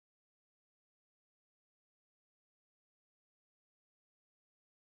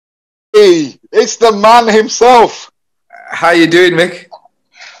Apache, it's the man himself. How you doing, Mick?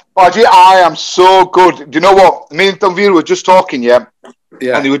 Apache, I am so good. Do you know what? Me and Tanvir were just talking, yeah? And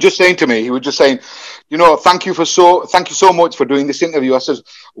Yeah. he was just saying to me, thank you so much for doing this interview. I says,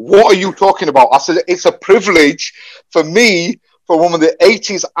 what are you talking about? I said, it's a privilege for me, for one of the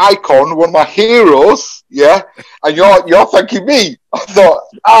 80s icon, one of my heroes, yeah? And you're thanking me. I thought,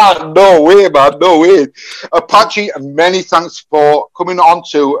 no way, man, no way. Apache, many thanks for coming on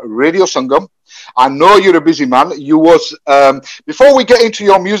to Radio Sangam. I know you're a busy man. You was, before we get into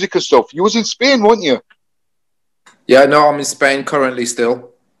your music and stuff, you was in Spain, weren't you? Yeah, no, I'm in Spain currently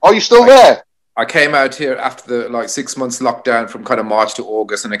still. Are you still there? I came out here after the 6 months lockdown from kind of March to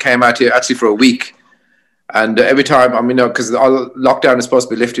August, and I came out here actually for a week. And every time, because the lockdown is supposed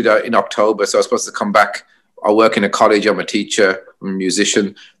to be lifted out in October, so I was supposed to come back. I work in a college. I'm a teacher. I'm a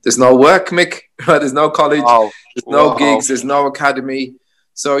musician. There's no work, Mick. There's no college. Wow. There's no gigs. There's no academy.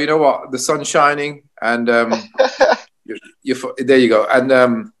 So you know what? The sun's shining, and there you go.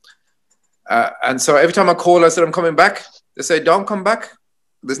 And so every time I call, I said I'm coming back. They say, "Don't come back.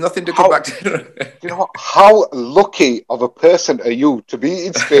 There's nothing to come back to." You know, how lucky of a person are you to be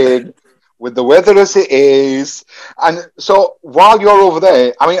in Spain with the weather as it is? And so while you're over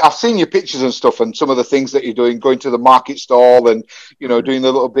there, I mean, I've seen your pictures and stuff and some of the things that you're doing, going to the market stall and, doing a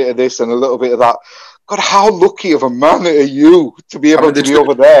little bit of this and a little bit of that. God, how lucky of a man are you to be able to be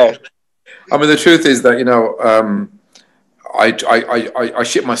over there? I mean, the truth is that, I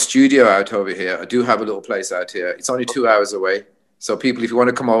ship my studio out over here. I do have a little place out here. It's only 2 hours away. So people, if you want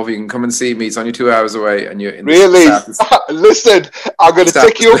to come over, you can come and see me. It's only 2 hours away, and you're in really. Listen, I'm going to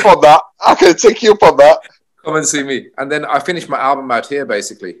take you up on that. I'm going to take you up on that. Come and see me, and then I finished my album out here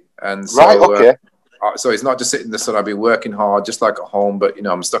basically. And so, right, okay. So it's not just sitting in the sun. I've been working hard, just like at home, but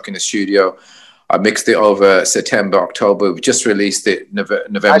I'm stuck in the studio. I mixed it over September, October. We just released it November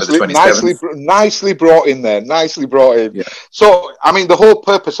the 27th. Nicely brought in there. Nicely brought in. Yeah. So, I mean, the whole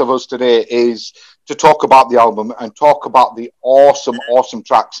purpose of us today is to talk about the album and talk about the awesome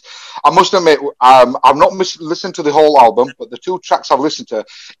tracks. I must admit, I've not listened to the whole album, but the 2 tracks I've listened to,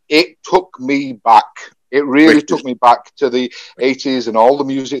 it took me back. It really took me back to the 80s and all the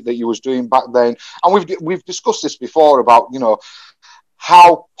music that you was doing back then. And we've discussed this before about,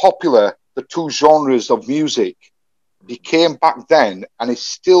 how popular the 2 genres of music became back then, and is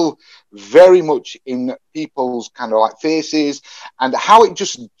still very much in people's kind of like faces, and how it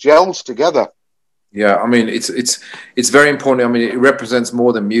just gels together. Yeah, I mean, it's very important. I mean, it represents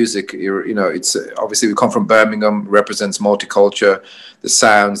more than music. It's obviously we come from Birmingham, represents multicultural, the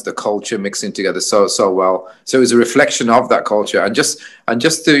sounds, the culture mixing together so well. So it's a reflection of that culture, and just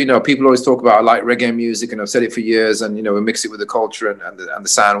to people always talk about I like reggae music, and I've said it for years, and we mix it with the culture, and the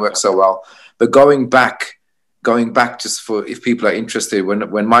sound works so well. But going back, just for if people are interested,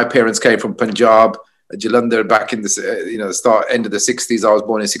 when my parents came from Punjab, Jalandhar, back in the end of the 60s, I was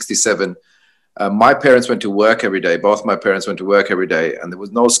born in 67. My parents went to work every day. Both my parents went to work every day, and there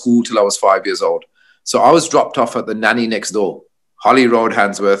was no school till I was 5 years old. So I was dropped off at the nanny next door, Holly Road,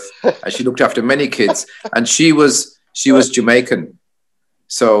 Handsworth, and she looked after many kids. And she was Jamaican.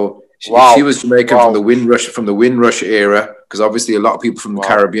 So she was Jamaican from the Windrush era, because obviously a lot of people from the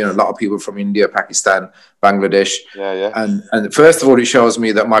Caribbean, a lot of people from India, Pakistan, Bangladesh. Yeah. And first of all, it shows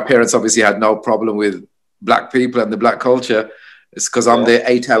me that my parents obviously had no problem with black people and the black culture. It's because I'm there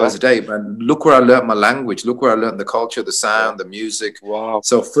 8 hours a day, man. Look where I learned my language. Look where I learned the culture, the sound, the music. Wow.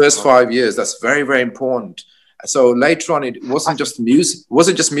 So first 5 years, that's very, very important. So later on, it wasn't just music. It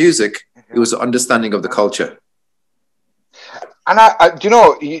wasn't just music. It was understanding of the culture. And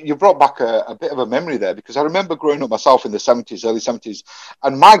you brought back a bit of a memory there, because I remember growing up myself in the 70s, early 70s,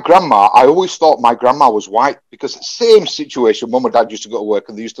 and my grandma, I always thought my grandma was white, because same situation, mum and dad used to go to work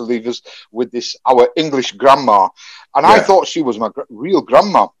and they used to leave us with our English grandma, and I thought she was my real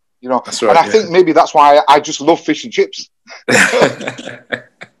grandma, That's right, and I think maybe that's why I just love fish and chips. It's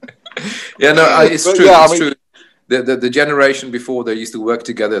true. It's true. The generation before, they used to work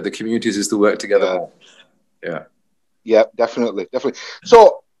together, the communities used to work together more. Yeah, definitely.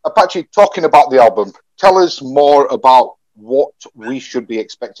 So, Apache, talking about the album, tell us more about what we should be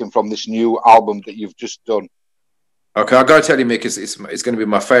expecting from this new album that you've just done. Okay, I gotta tell you, Mick, it's going to be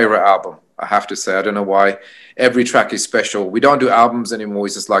my favorite album. I have to say, I don't know why. Every track is special. We don't do albums anymore.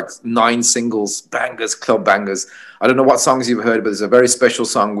 It's just like 9 singles, bangers, club bangers. I don't know what songs you've heard, but there's a very special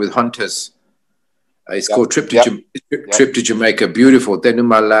song with Hunters. It's called Trip to Jamaica. Beautiful.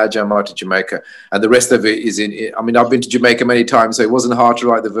 Denumala Jamar to Jamaica. And the rest of it is I've been to Jamaica many times, so it wasn't hard to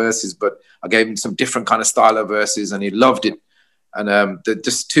write the verses, but I gave him some different kind of style of verses, and he loved it. And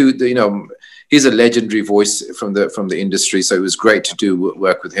he's a legendary voice from the industry. So it was great to do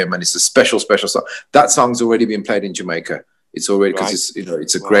work with him, and it's a special song. That song's already been played in Jamaica. It's already, because it's, you know,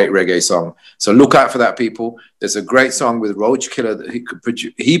 it's a great reggae song. So look out for that, people. There's a great song with Roach Killer that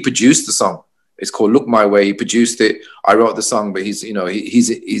he produced the song. It's called Look My Way. He produced it. I wrote the song, but he's, you know,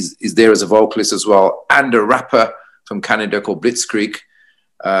 he's there as a vocalist as well, and a rapper from Canada called Blitzkrieg,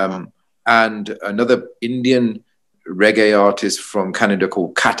 and another Indian reggae artist from Canada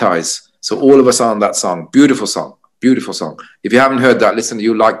called Cat Eyes. So all of us are on that song. Beautiful song. Beautiful song. If you haven't heard that, listen,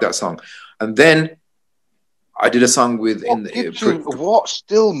 you'll like that song. And then I did a song with... What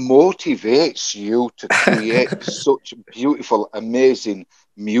still motivates you to create such beautiful, amazing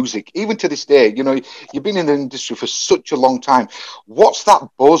music, even to this day? You know, you've been in the industry for such a long time. What's that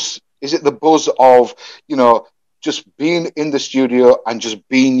buzz? Is it the buzz of, you know, just being in the studio and just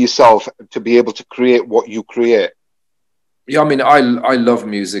being yourself to be able to create what you create? Yeah, I mean, I love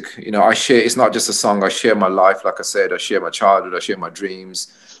music. You know, I share, it's not just a song. I share my life. Like I said, I share my childhood. I share my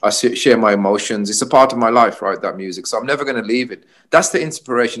dreams. I share my emotions. It's a part of my life, right? That music. So I'm never going to leave it. That's the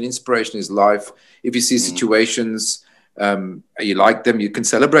inspiration. Inspiration is life. If you see situations, you like them, you can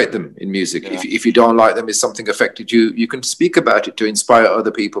celebrate them in music. Yeah. If you don't like them, if something affected you, you can speak about it to inspire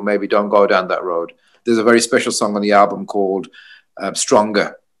other people. Maybe don't go down that road. There's a very special song on the album called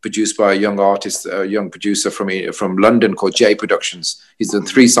Stronger, produced by a young artist, a young producer from London called J Productions. He's done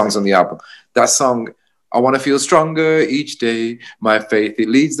 3 songs on the album. That song, I want to feel stronger each day. My faith, it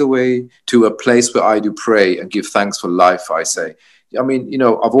leads the way to a place where I do pray and give thanks for life, I say. I mean, you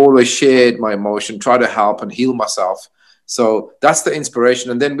know, I've always shared my emotion, try to help and heal myself. So that's the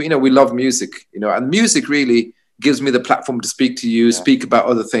inspiration. And then, you know, we love music, you know, and music really gives me the platform to speak to you, speak about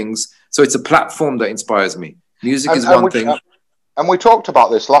other things. So it's a platform that inspires me. Music is one thing. And we talked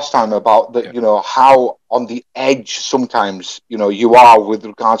about this last time about that, you know, how on the edge sometimes, you know, you are with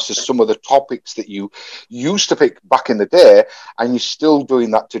regards to some of the topics that you used to pick back in the day, and you're still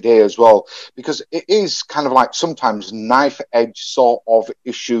doing that today as well, because it is kind of like sometimes knife edge sort of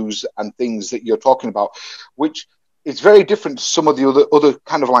issues and things that you're talking about, which is very different to some of the other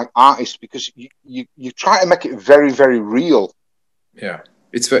kind of like artists, because you try to make it very, very real. Yeah.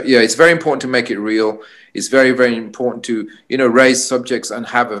 It's very important to make it real. It's very, very important to, you know, raise subjects and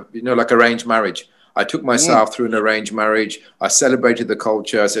have a, you know, like arranged marriage. I took myself through an arranged marriage. I celebrated the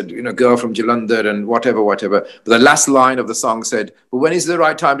culture. I said, you know, girl from Jalandhar and whatever. But the last line of the song said, but when is the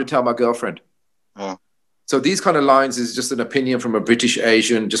right time to tell my girlfriend? So these kind of lines is just an opinion from a British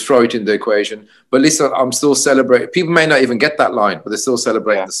Asian. Just throw it in the equation. But listen, I'm still celebrating. People may not even get that line, but they're still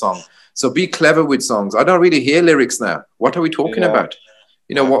celebrating the song. So be clever with songs. I don't really hear lyrics now. What are we talking about?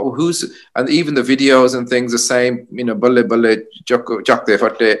 You know, and even the videos and things the same, you know, but,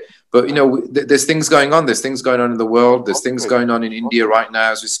 you know, there's things going on. There's things going on in the world. There's things going on in India right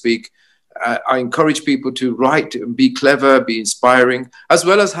now as we speak. I encourage people to write and be clever, be inspiring, as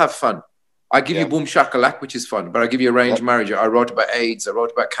well as have fun. I give you Boom Shakalak, which is fun, but I give you Arranged Marriage. I wrote about AIDS. I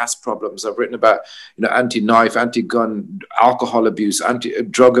wrote about caste problems. I've written about, you know, anti-knife, anti-gun, alcohol abuse,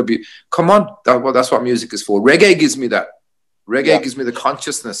 anti-drug abuse. Come on. That's what music is for. Reggae gives me that. Reggae gives me the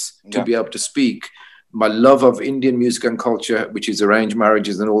consciousness to be able to speak. My love of Indian music and culture, which is arranged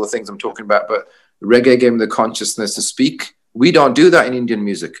marriages and all the things I'm talking about, but reggae gave me the consciousness to speak. We don't do that in Indian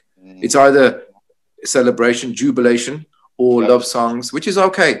music. It's either celebration, jubilation, or love songs, which is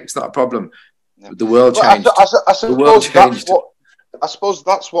okay. It's not a problem. The world changed. I suppose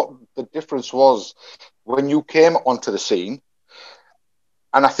that's what the difference was when you came onto the scene.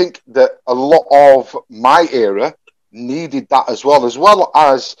 And I think that a lot of my era needed that as well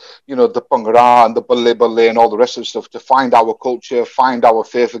as, you know, the Bhangra and the Balle and all the rest of the stuff, to find our culture, find our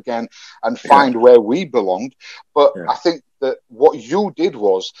faith again, and find where we belonged. But I think that what you did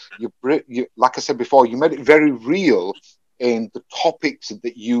was, you, like I said before, you made it very real in the topics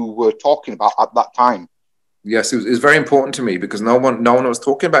that you were talking about at that time. Yes, it was very important to me, because no one was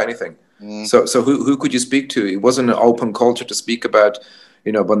talking about anything. So who could you speak to? It wasn't an open culture to speak about,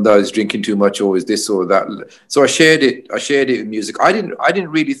 you know, Banda is drinking too much, or is this or that. So I shared it in music. I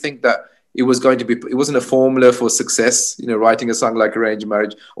didn't really think that it was going to be, it wasn't a formula for success, you know, writing a song like Arranged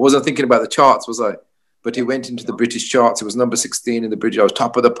Marriage. I wasn't thinking about the charts, was I? But it went into the British charts. It was number 16 in the British. I was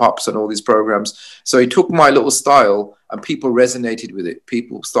top of the pops and all these programs. So he took my little style and people resonated with it.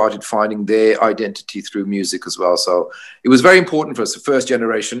 People started finding their identity through music as well. So it was very important for us, the first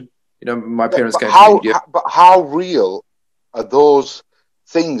generation. You know, my parents came from India. But how real are those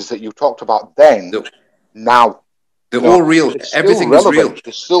things that you talked about then now? They're all real. Everything is real.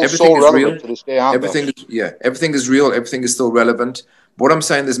 It's still so relevant to this day, aren't they? Everything is real. Everything is still relevant. What I'm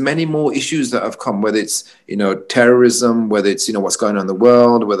saying, there's many more issues that have come, whether it's, you know, terrorism, whether it's, you know, what's going on in the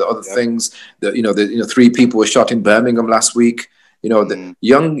world, whether other things that, you know, 3 people were shot in Birmingham last week. You know, the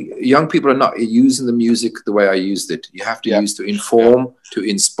young people are not using the music the way I used it. You have to use to inform, to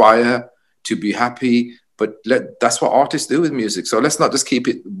inspire, to be happy. But that's what artists do with music. So let's not just keep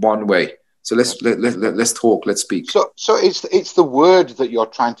it one way. So let's talk, let's speak. So it's the word that you're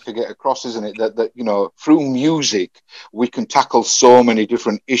trying to get across, isn't it? That you know, through music we can tackle so many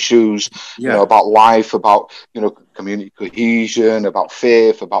different issues, you know, about life, about, you know, community cohesion, about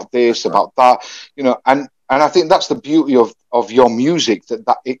faith, about this, about that, you know, and I think that's the beauty of your music,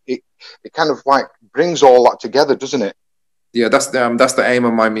 that it kind of like brings all that together, doesn't it? Yeah, that's the aim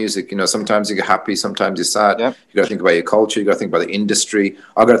of my music. You know, sometimes you get happy, sometimes you're sad. You got to think about your culture. You got to think about the industry.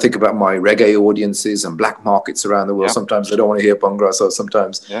 I got to think about my reggae audiences and black markets around the world. Sometimes they don't want to hear bhangra, so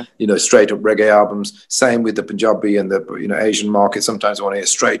sometimes you know, straight up reggae albums. Same with the Punjabi and the, you know, Asian market. Sometimes I want to hear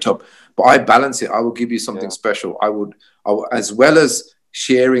straight up, but I balance it. I will give you something special. I will, as well as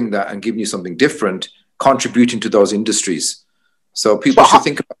sharing that and giving you something different, contributing to those industries. So people should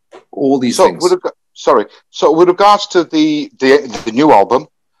think about all these things. So with regards to the new album,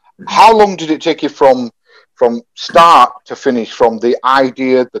 how long did it take you from start to finish, from the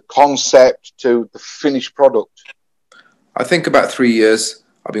idea, the concept, to the finished product? I think about 3 years.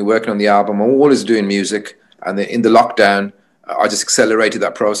 I've been working on the album. I'm always doing music, and in the lockdown, I just accelerated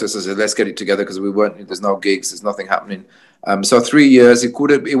that process. I said, let's get it together, because there's no gigs, there's nothing happening. So 3 years. It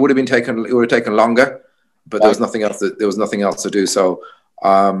would have taken longer, but there was nothing else to do. So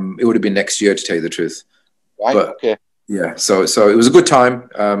it would have been next year, to tell you the truth. Yeah, so it was a good time,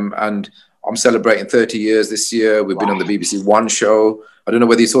 and I'm celebrating 30 years this year. We've been on the BBC One show. I don't know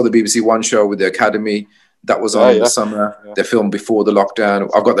whether you saw the BBC One show with the Academy. That was on in the summer. They filmed before the lockdown.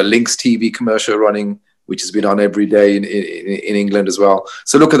 I've got the Lynx TV commercial running, which has been on every day in England as well.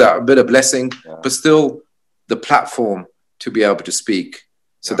 So look at that, a bit of blessing, but still the platform to be able to speak.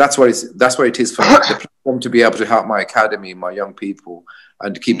 So that's what it is for me, the platform to be able to help my academy, my young people,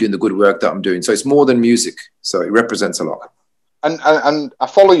 and to keep doing the good work that I'm doing. So it's more than music. So it represents a lot. And I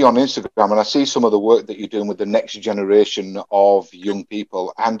follow you on Instagram, and I see some of the work that you're doing with the next generation of young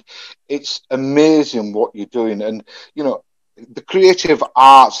people, and it's amazing what you're doing. And, you know, the creative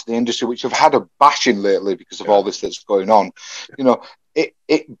arts, the industry, which have had a bashing lately because of all this that's going on, you know,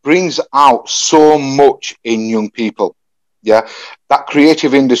 it brings out so much in young people. Yeah, that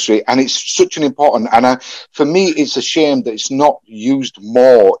creative industry, and it's such an important. And for me, it's a shame that it's not used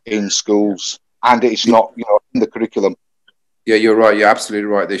more in schools, and it's not, you know, in the curriculum. Yeah, you're right. You're absolutely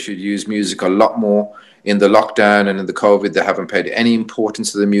right. They should use music a lot more. In the lockdown and in the COVID, they haven't paid any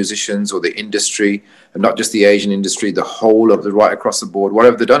importance to the musicians or the industry, and not just the Asian industry, the whole of the right across the board. What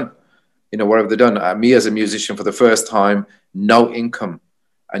have they done? You know, what have they done? Me as a musician, for the first time, no income.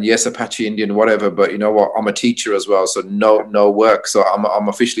 And yes, Apache Indian, whatever, but you know what? I'm a teacher as well, so no work. So I'm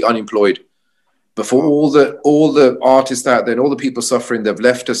officially unemployed. But for all the artists out there and all the people suffering, they've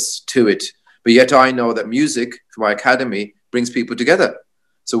left us to it. But yet I know that music, for my academy, brings people together.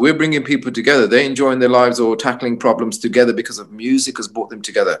 So we're bringing people together. They're enjoying their lives or tackling problems together because of music has brought them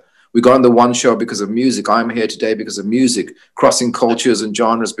together. We got on the One show because of music. I'm here today because of music, crossing cultures and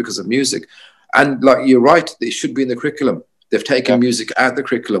genres because of music. And like, you're right, it should be in the curriculum. They've taken music out of the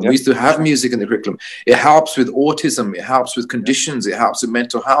curriculum. We used to have music in the curriculum. It helps with autism. It helps with conditions. It helps with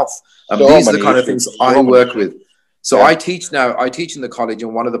mental health. These are the kind of things I work with. So I teach now. I teach in the college,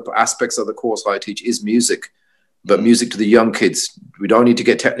 and one of the aspects of the course I teach is music, but music to the young kids. We don't need to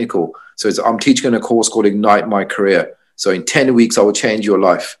get technical. So I'm teaching a course called Ignite My Career. So in 10 weeks, I will change your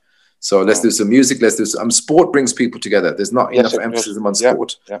life. So let's do some music. Let's do some. Sport brings people together. There's not enough emphasis on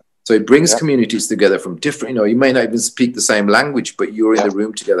sport. So it brings communities together from different, you know, you may not even speak the same language, but you're in the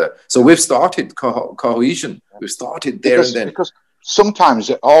room together. So we've started cohesion. We've started there and then. Because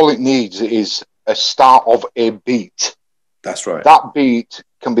sometimes all it needs is a start of a beat. That's right. That beat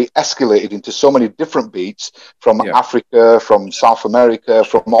can be escalated into so many different beats from Africa, from South America,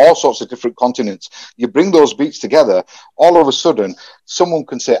 from all sorts of different continents. You bring those beats together, all of a sudden, someone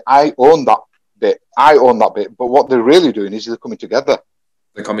can say, I own that bit, I own that bit. But what they're really doing is they're coming together.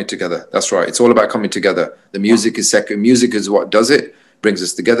 They're coming together. That's right. It's all about coming together. The music is second. Music is what does it, brings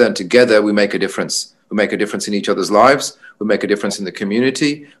us together, and together we make a difference. We make a difference in each other's lives. We make a difference in the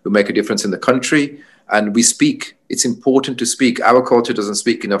community. We make a difference in the country. And we speak. It's important to speak. Our culture doesn't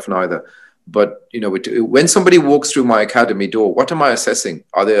speak enough neither. But, you know, when somebody walks through my academy door, what am I assessing?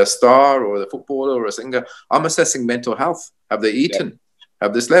 Are they a star or a footballer or a singer? I'm assessing mental health. Have they eaten?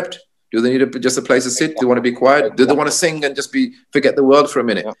 Have they slept? Do they need just a place to sit? Do they want to be quiet? Do they want to sing and just forget the world for a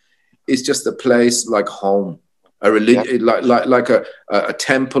minute? It's just a place like home. a religion, like a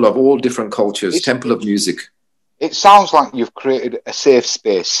temple of all different cultures, temple of music. It sounds like you've created a safe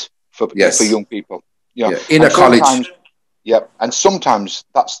space for young people. You know, in a college. Yeah, and sometimes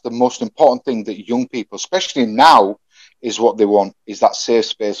that's the most important thing that young people, especially now, is what they want, is that safe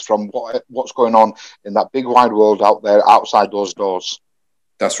space from what's going on in that big wide world out there outside those doors.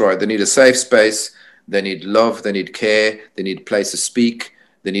 That's right. They need a safe space. They need love. They need care. They need a place to speak.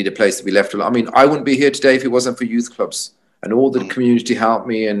 They need a place to be left alone. I mean, I wouldn't be here today if it wasn't for youth clubs. And all the community helped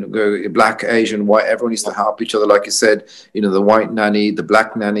me, and black, Asian, white, everyone used to help each other. Like you said, you know, the white nanny, the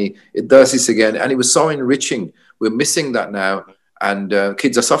black nanny, it does this again. And it was so enriching. We're missing that now. And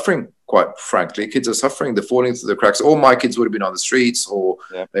kids are suffering, quite frankly. Kids are suffering. They're falling through the cracks. All my kids would have been on the streets or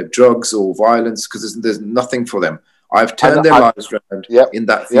drugs or violence because there's nothing for them. I've turned their lives around in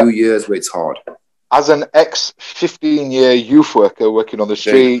that few years where it's hard. As an ex-15-year youth worker working on the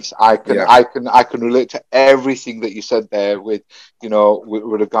streets, I can relate to everything that you said there with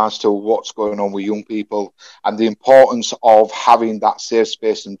regards to what's going on with young people and the importance of having that safe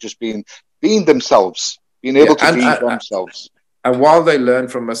space and just being themselves, being able to be themselves. And while they learn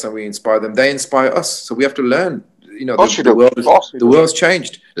from us and we inspire them, they inspire us. So we have to learn. You know, the world's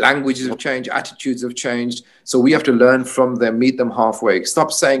changed. Languages have changed. Attitudes have changed. So we have to learn from them, meet them halfway.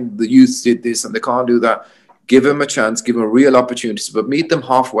 Stop saying the youth did this and they can't do that. Give them a chance. Give them real opportunities, but meet them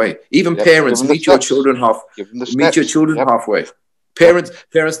halfway. Even parents, meet your children halfway.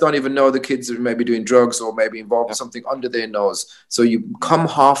 Parents don't even know the kids are maybe doing drugs or maybe involved in something under their nose. So you come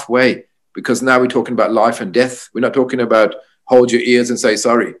halfway, because now we're talking about life and death. We're not talking about hold your ears and say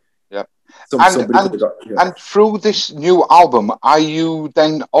sorry. And through this new album, are you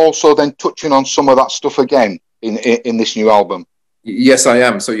then also touching on some of that stuff again in this new album? Yes, I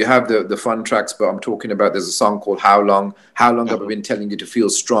am. So you have the fun tracks, but I'm talking about, there's a song called How Long Have I Been Telling You to Feel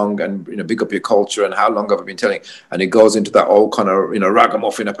Strong and big up your culture, and how long have I been telling? And it goes into that old kind of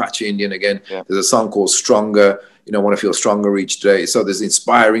ragamuffin Apache Indian again. There's a song called Stronger, want to feel stronger each day. So there's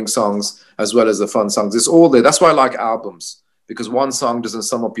inspiring songs as well as the fun songs. It's all there. That's why I like albums, because one song doesn't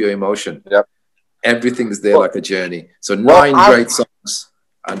sum up your emotion. Everything is there like a journey. So 9 great songs,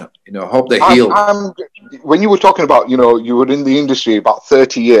 and hope they heal. When you were talking about, you were in the industry about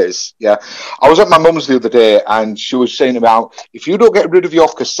 30 years. I was at my mum's the other day, and she was saying about, if you don't get rid of your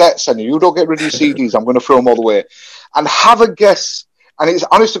cassettes and you don't get rid of your CDs, I'm going to throw them all away. And have a guess, and it's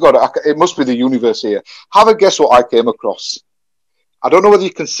honest to God, it must be the universe here. Have a guess what I came across. I don't know whether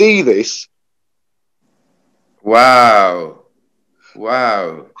you can see this. Wow.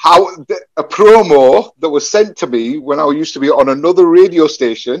 How a promo that was sent to me when I used to be on another radio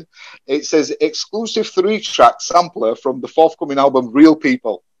station. It says exclusive 3-track sampler from the forthcoming album Real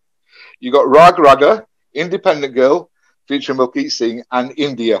People. You got Rag Ragga, Independent Girl featuring Malkeet Singh, and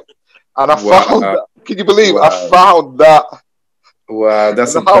India. And I found that. Can you believe I found that? Wow,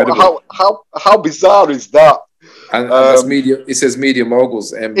 that's incredible. How bizarre is that? And that's media. It says Media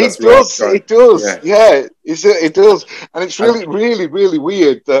Moguls. It does. It does. And it's really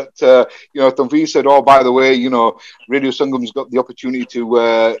weird that Tanveer said, "Oh, by the way, Radio Sangam's got the opportunity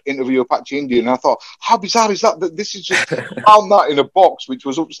to interview Apache Indian." And I thought, how bizarre is that? That this is just found that in a box which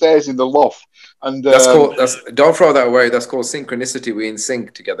was upstairs in the loft. And that's called. Don't throw that away. That's called synchronicity. We in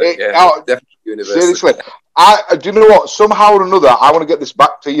sync together. Definitely universal. Seriously, do you know what? Somehow or another, I want to get this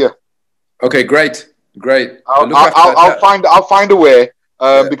back to you. Okay, great. I'll find a way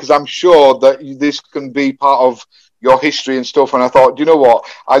because I'm sure that this can be part of your history and stuff. And I thought, you know what?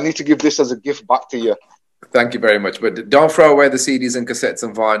 I need to give this as a gift back to you. Thank you very much. But don't throw away the CDs and cassettes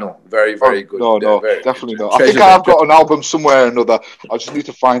and vinyl. Very good. No, definitely not. I think I've got an album somewhere or another. I just need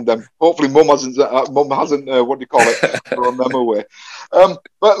to find them. Hopefully, Mum hasn't what do you call it, thrown them away.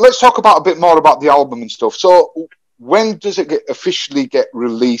 But let's talk a bit more about the album and stuff. So, when does it officially get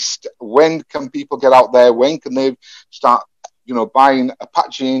released? When can people get out there? When can they start, buying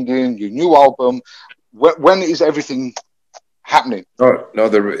Apache Indian, your new album? When is everything happening? No,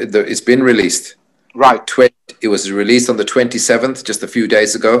 it's been released. Right. It was released on the 27th, just a few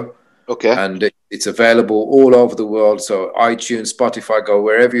days ago. Okay. And it's available all over the world. So iTunes, Spotify, go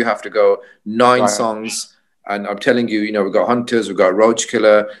wherever you have to go. 9 songs. And I'm telling you, we've got Hunters, we've got Roach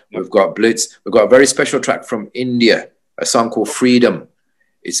Killer, we've got Blitz. We've got a very special track from India, a song called Freedom.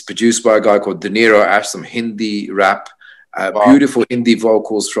 It's produced by a guy called Dinero Ash, some Hindi rap. Beautiful Hindi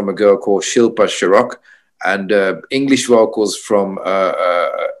vocals from a girl called Shilpa Sharok, and English vocals from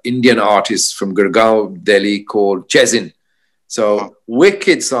Indian artist from Gurgaon, Delhi called Chezin. So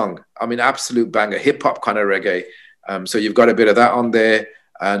wicked song. I mean, absolute banger, hip hop kind of reggae. So you've got a bit of that on there.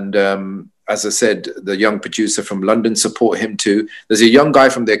 And as I said, the young producer from London, support him too. There's a young guy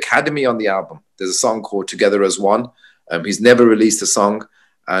from the Academy on the album. There's a song called Together as One. He's never released a song,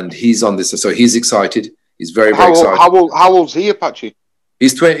 and he's on this. So he's excited. He's very excited. How old's he, Apache?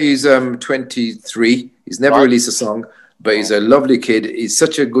 He's 23. He's never released a song, but he's a lovely kid. He's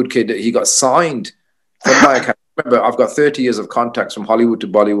such a good kid that he got signed from my Academy. Remember, I've got 30 years of contacts from Hollywood to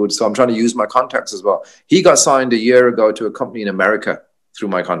Bollywood, so I'm trying to use my contacts as well. He got signed a year ago to a company in America through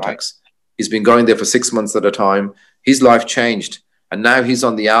my contacts. He's been going there for 6 months at a time. His life changed. And now he's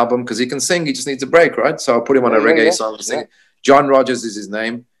on the album because he can sing. He just needs a break, right? So I'll put him on a reggae song. John Rogers is his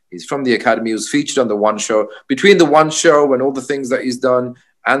name. He's from the Academy. He was featured on the One Show. Between the One Show and all the things that he's done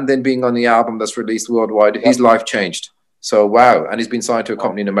and then being on the album that's released worldwide, his life changed. So, wow. And he's been signed to a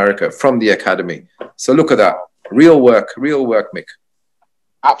company in America from the Academy. So look at that. Real work, Mick.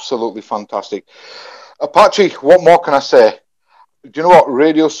 Absolutely fantastic. Apache, what more can I say? Do you know what?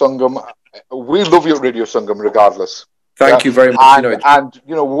 Radio Sangam, we love you at Radio Sangam regardless. Thank you very much. And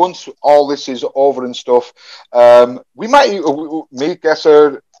once all this is over and stuff, we might, me,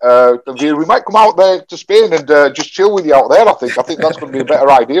 Gesser, we might come out there to Spain and just chill with you out there, I think. I think that's going to be a better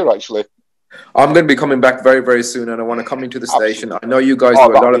idea, actually. I'm going to be coming back very, very soon, and I want to come into the station. I know you guys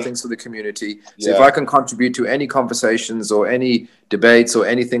do a lot of things for the community. So if I can contribute to any conversations or any debates or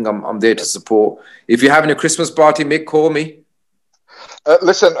anything, I'm there to support. If you're having a Christmas party, Mick, call me.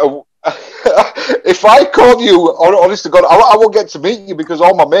 Listen, if I call you, honest to God, I won't get to meet you because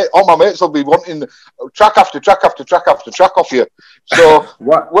all my mates will be wanting track after track after track after track off you. So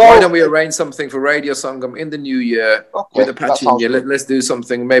why don't we arrange something for Radio Sangam in the new year with Apache? Let's do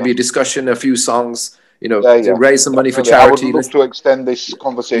something, maybe a discussion, a few songs. To raise some money for charity. I would love to extend this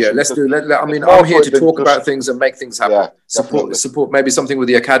conversation. Yeah, let's do. I'm here to talk about things and make things happen. Support maybe something with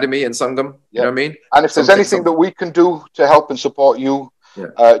the Academy and Sangam. You know what I mean? And if there's anything that we can do to help and support you,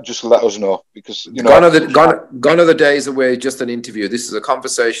 just let us know, because gone are the days where it's just an interview. This is a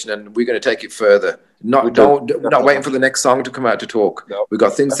conversation, and we're going to take it further. Not waiting for the next song to come out to talk. No. We've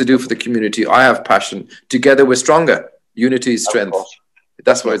got things to do for the community. I have passion. Together we're stronger. Unity is strength.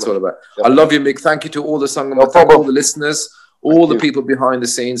 That's what it's all about. I love you, Mick. Thank you to all the Sangam, all the listeners, all the people behind the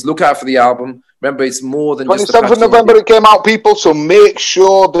scenes. Look out for the album. Remember, it's more than just 27th of November it came out, people, so make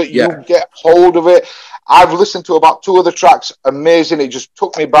sure that you get hold of it. I've listened to about 2 of the tracks. Amazing. It just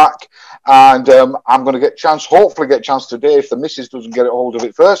took me back. And I'm going to hopefully get a chance today, if the missus doesn't get a hold of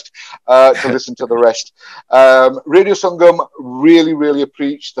it first, to listen to the rest. Radio Sangam really, really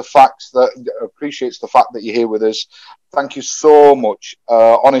appreciates the fact that you're here with us. Thank you so much.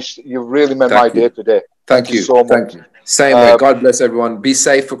 Honest, you've really made my day today. Thank you so much. Thank you. Same way. God bless everyone. Be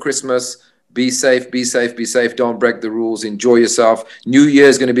safe for Christmas. Be safe, be safe, be safe. Don't break the rules. Enjoy yourself. New Year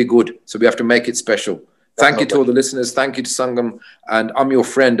is going to be good, so we have to make it special. Thank you to all the listeners. Thank you to Sangam. And I'm your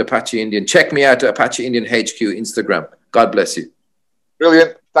friend, Apache Indian. Check me out at Apache Indian HQ Instagram. God bless you.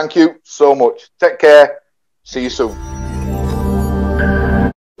 Brilliant. Thank you so much. Take care. See you soon.